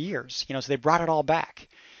 300 years. So they brought it all back.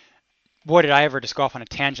 Boy, did I ever just go off on a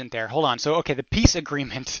tangent there. Hold on. So, okay, the peace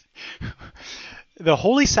agreement. The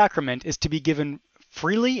Holy Sacrament is to be given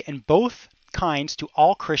freely in both kinds to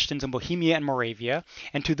all Christians in Bohemia and Moravia,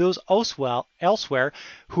 and to those elsewhere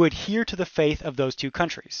who adhere to the faith of those two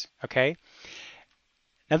countries. Okay?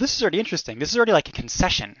 Now this is already interesting. This is already like a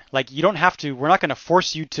concession. Like you don't have to, we're not going to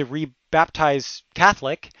force you to rebaptize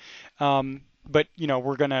Catholic, but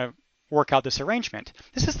we're going to work out this arrangement.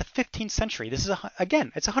 This is the 15th century. This is,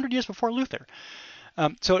 it's 100 years before Luther.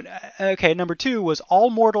 Number 2 was all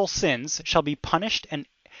mortal sins shall be punished and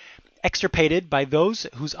extirpated by those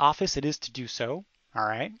whose office it is to do so. All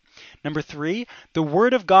right. Number 3, the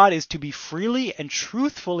word of God is to be freely and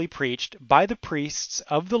truthfully preached by the priests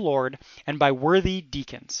of the Lord and by worthy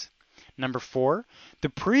deacons. Number 4, the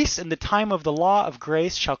priests in the time of the law of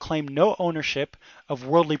grace shall claim no ownership of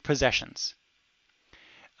worldly possessions.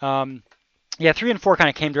 3 and 4 kind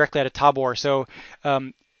of came directly out of Tabor. So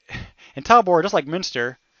in Tabor, just like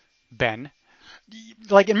Münster, Ben,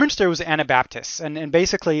 like in Münster it was Anabaptists, and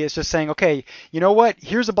basically it's just saying, okay, you know what?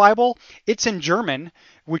 Here's a Bible. It's in German,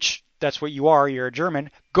 which that's what you are. You're a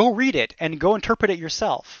German. Go read it and go interpret it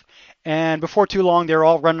yourself. And before too long, they were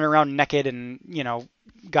all running around naked and,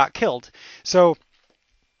 got killed. So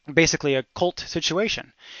basically a cult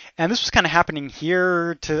situation. And this was kind of happening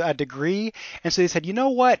here to a degree. And so they said, you know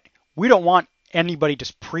what? We don't want anybody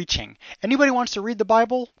just preaching. Anybody wants to read the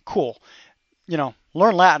Bible? Cool.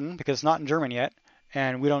 Learn Latin because it's not in German yet.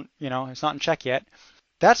 And we don't, it's not in Czech yet.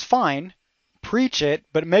 That's fine. Preach it,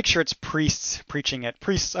 but make sure it's priests preaching it.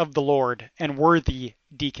 Priests of the Lord and worthy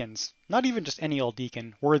deacons. Not even just any old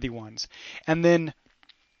deacon, worthy ones. And then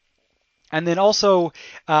also,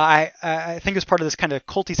 I think as part of this kind of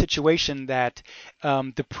culty situation that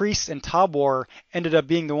the priests in Tabor ended up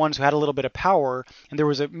being the ones who had a little bit of power, and there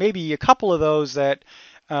was maybe a couple of those that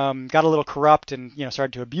got a little corrupt and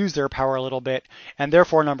started to abuse their power a little bit, and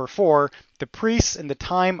therefore number 4, the priests in the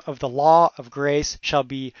time of the law of grace shall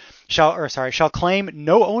claim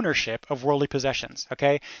no ownership of worldly possessions.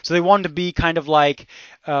 Okay, so they wanted to be kind of like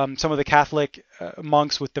some of the Catholic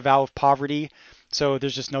monks with the vow of poverty. So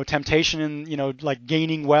there's just no temptation in, like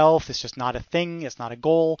gaining wealth. It's just not a thing. It's not a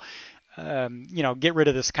goal. Get rid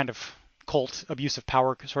of this kind of cult abuse of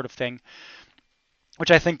power sort of thing,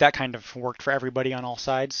 which I think that kind of worked for everybody on all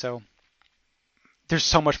sides. So there's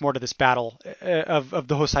so much more to this battle of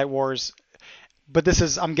the Hussite Wars. But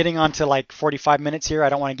I'm getting on to like 45 minutes here. I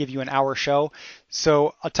don't want to give you an hour show.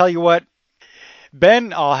 So I'll tell you what,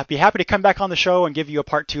 Ben, I'll be happy to come back on the show and give you a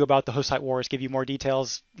part 2 about the Hussite Wars, give you more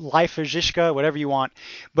details, life of Žižka, whatever you want.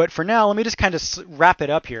 But for now, let me just kind of wrap it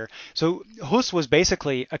up here. So Hus was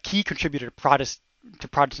basically a key contributor to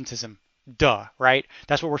Protestantism. Duh, right?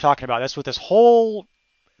 That's what we're talking about. That's what this whole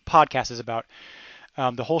podcast is about,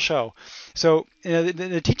 the whole show. So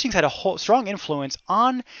the teachings had a strong influence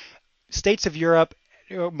on states of Europe,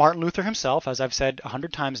 Martin Luther himself, as I've said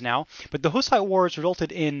 100 times now, but the Hussite Wars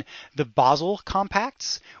resulted in the Basel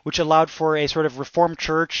Compacts, which allowed for a sort of reformed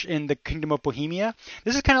church in the Kingdom of Bohemia.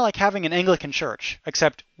 This is kind of like having an Anglican church,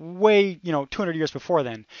 except way, 200 years before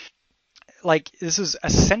then. Like, this is a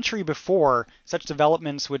century before such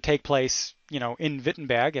developments would take place, in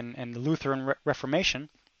Wittenberg and the Lutheran Reformation.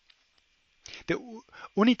 The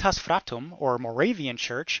Unitas Fratum, or Moravian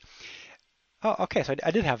Church. Oh, okay, so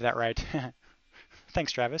I did have that right.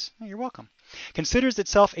 Thanks, Travis. You're welcome. Considers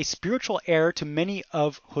itself a spiritual heir to many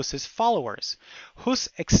of Hus's followers. Hus'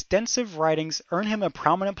 extensive writings earn him a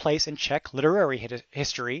prominent place in Czech literary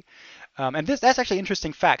history. And that's actually an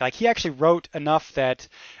interesting fact. Like, he actually wrote enough that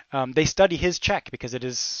they study his Czech because it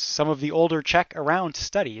is some of the older Czech around to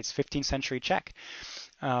study. It's 15th century Czech.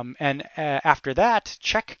 And after that,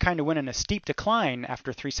 Czech kind of went in a steep decline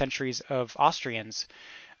after 3 centuries of Austrians.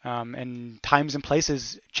 And times and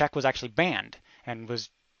places, Czech was actually banned and was,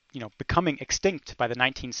 becoming extinct by the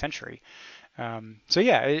 19th century.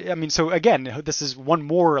 So again, this is one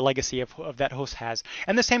more legacy of that Hus has.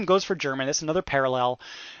 And the same goes for German. That's another parallel.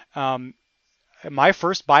 My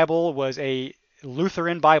first Bible was a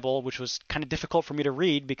Lutheran Bible, which was kind of difficult for me to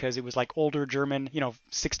read because it was like older German,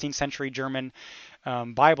 16th century German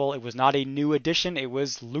Bible. It was not a new edition. It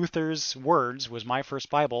was Luther's words was my first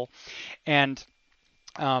Bible. And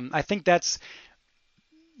I think that's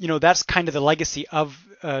kind of the legacy of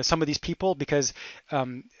some of these people, because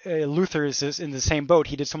Luther is in the same boat.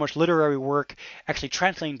 He did so much literary work actually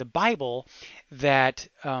translating the Bible that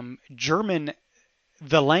German,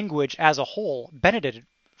 the language as a whole, benefited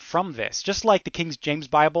from this. Just like the King James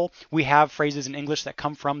Bible, we have phrases in English that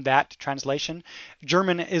come from that translation.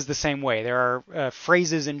 German is the same way. There are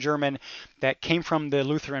phrases in German that came from the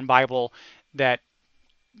Lutheran Bible that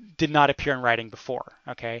did not appear in writing before.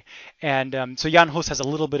 Okay, and so Jan Hus has a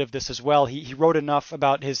little bit of this as well. He wrote enough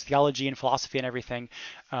about his theology and philosophy and everything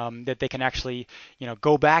that they can actually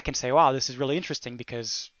go back and say, wow, this is really interesting,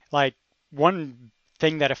 because like one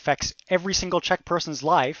thing that affects every single Czech person's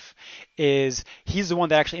life is he's the one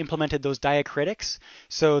that actually implemented those diacritics.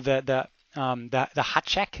 So the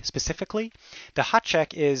Haček specifically, the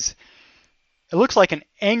Haček it looks like an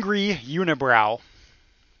angry unibrow.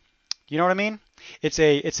 You know what I mean? It's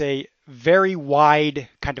a very wide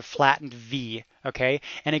kind of flattened V, okay?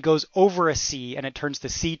 And it goes over a C, and it turns the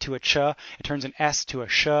C to a ch, it turns an S to a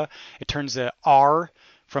sh, it turns a R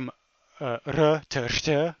from r to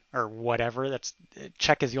rt, or whatever.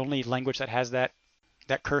 Czech is the only language that has that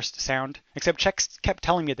cursed sound. Except Czechs kept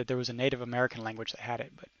telling me that there was a Native American language that had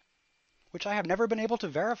it, but which I have never been able to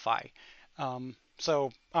verify.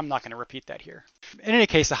 So I'm not going to repeat that here. In any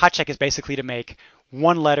case, the Haček is basically to make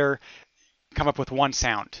one letter come up with one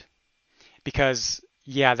sound, because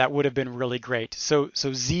that would have been really great. So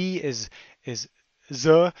Z is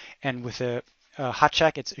Z, and with a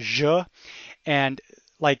Haček it's J, and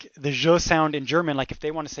like the J sound in German, like if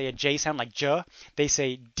they want to say a J sound like J, they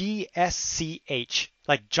say DSCH,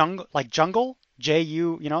 like jungle,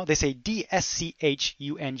 J-U, they say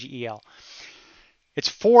D-S-C-H-U-N-G-E-L. It's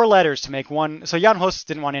 4 letters to make one. So Jan Hus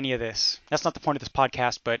didn't want any of this. That's not the point of this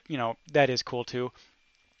podcast, but, that is cool too.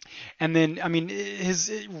 And then,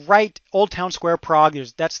 his right, Old Town Square, Prague,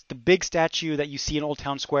 that's the big statue that you see in Old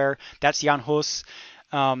Town Square. That's Jan Hus.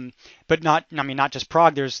 But not just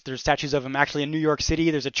Prague. There's statues of him actually in New York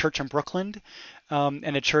City. There's a church in Brooklyn,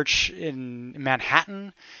 and a church in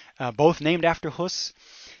Manhattan, both named after Hus.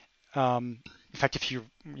 In fact, if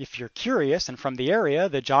you're curious and from the area,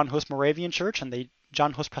 the John Hus Moravian Church and the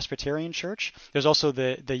John Hus Presbyterian Church. There's also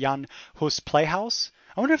the Jan Hus Playhouse.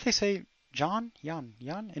 I wonder if they say Jan.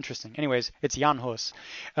 Interesting. Anyways, it's Jan Hus.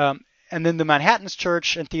 And then the Manhattan's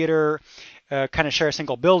church and theater kind of share a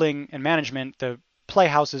single building and management. The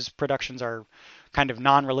Playhouse's productions are kind of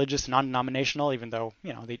non-religious, non-denominational, even though,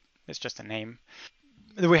 it's just a name.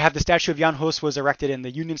 We have the statue of Jan Hus was erected in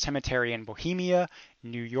the Union Cemetery in Bohemia,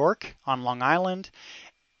 New York, on Long Island,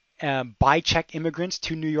 by Czech immigrants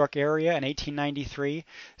to New York area in 1893.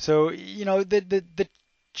 So, the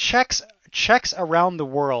Czechs around the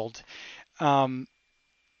world,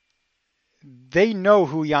 they know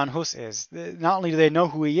who Jan Hus is. Not only do they know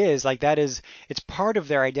who he is, it's part of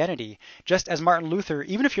their identity. Just as Martin Luther,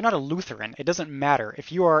 even if you're not a Lutheran, it doesn't matter.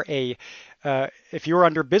 If you are if you were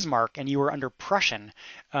under Bismarck and you were under Prussian,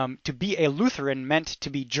 to be a Lutheran meant to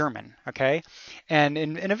be German, okay? And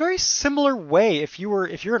in a very similar way, if you're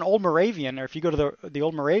an Old Moravian, or if you go to the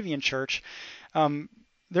Old Moravian Church,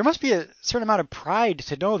 there must be a certain amount of pride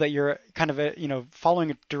to know that you're kind of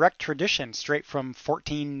following a direct tradition straight from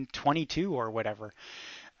 1422 or whatever.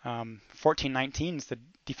 1419 is the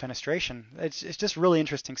defenestration. It's just really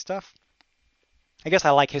interesting stuff. I guess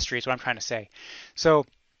I like history is what I'm trying to say. So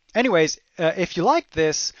anyways, if you like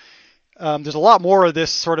this, there's a lot more of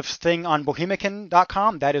this sort of thing on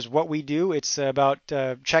bohemican.com. That is what we do. It's about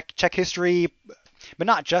Czech history, but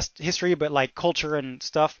not just history, but like culture and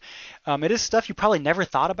stuff. It is stuff you probably never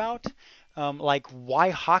thought about, like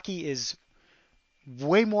why hockey is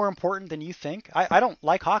way more important than you think. I don't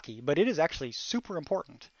like hockey, but it is actually super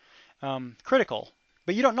important, critical.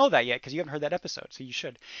 But you don't know that yet because you haven't heard that episode, so you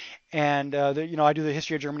should. And I do the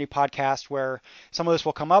History of Germany podcast where some of this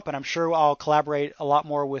will come up, and I'm sure I'll collaborate a lot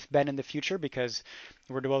more with Ben in the future because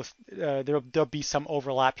we're both there'll be some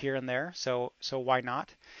overlap here and there. So why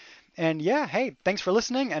not? And yeah, hey, thanks for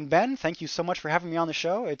listening. And Ben, thank you so much for having me on the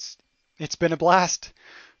show. It's been a blast.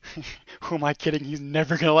 Who am I kidding? He's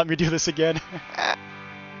never going to let me do this again.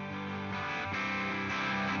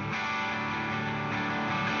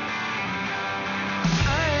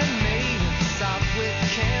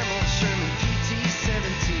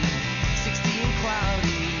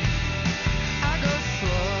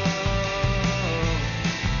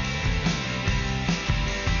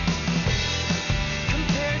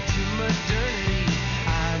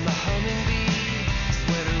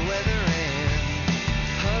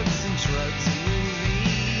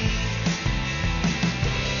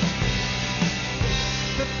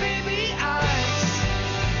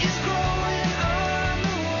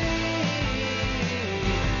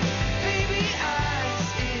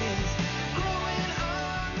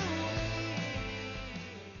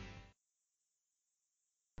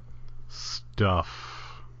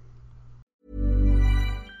 Stuff.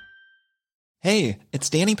 Hey, it's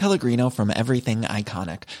Danny Pellegrino from Everything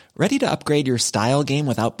Iconic. Ready to upgrade your style game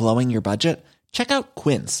without blowing your budget? Check out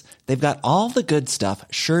Quince. They've got all the good stuff,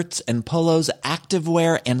 shirts and polos,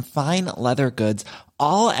 activewear, and fine leather goods,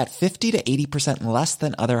 all at 50 to 80% less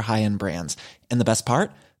than other high-end brands. And the best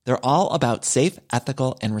part? They're all about safe,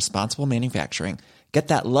 ethical, and responsible manufacturing. Get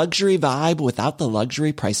that luxury vibe without the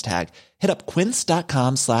luxury price tag. Hit up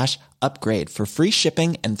quince.com/upgrade for free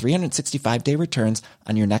shipping and 365-day returns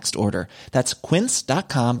on your next order. That's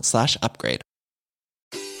quince.com/upgrade.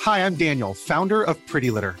 Hi, I'm Daniel, founder of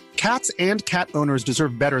Pretty Litter. Cats and cat owners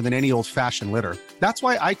deserve better than any old-fashioned litter. That's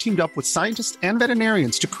why I teamed up with scientists and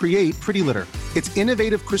veterinarians to create Pretty Litter. Its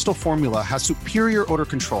innovative crystal formula has superior odor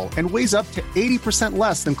control and weighs up to 80%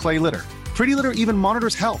 less than clay litter. Pretty Litter even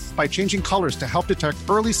monitors health by changing colors to help detect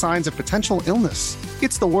early signs of potential illness.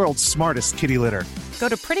 It's the world's smartest kitty litter. Go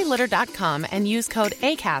to prettylitter.com and use code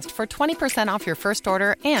ACAST for 20% off your first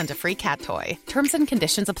order and a free cat toy. Terms and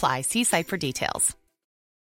conditions apply. See site for details.